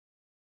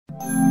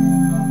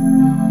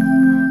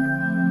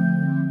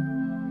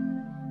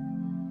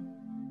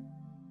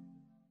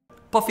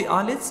Puffy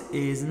eyelids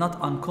is not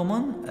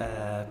uncommon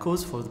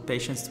cause for the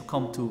patients to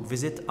come to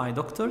visit eye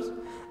doctors.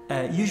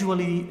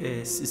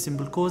 Usually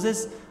simple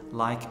causes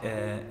like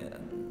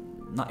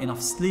not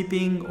enough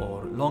sleeping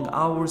or long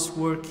hours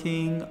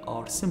working,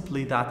 or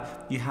simply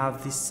that you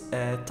have this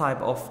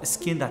type of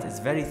skin that is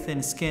very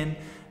thin skin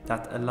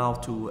that allow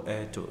to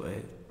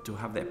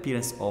have the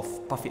appearance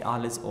of puffy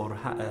eyelids or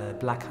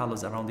black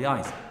halos around the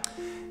eyes.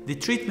 The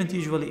treatment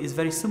usually is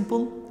very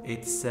simple.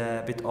 It's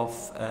a bit of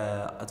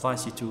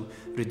advise you to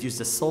reduce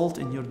the salt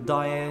in your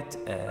diet,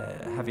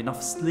 have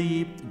enough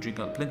sleep, drink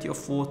plenty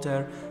of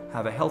water,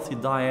 have a healthy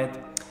diet,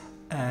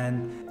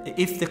 and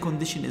if the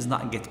condition is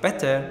not get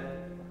better,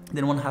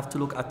 then one have to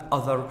look at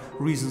other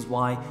reasons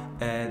why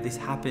this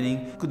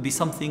happening. Could be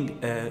something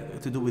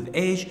to do with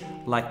age,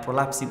 like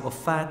prolapsing of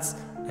fats,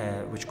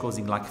 which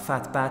causing like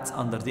fat pads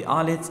under the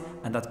eyelids,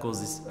 and that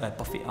causes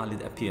puffy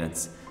eyelid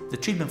appearance. The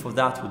treatment for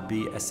that would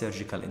be a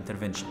surgical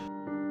intervention.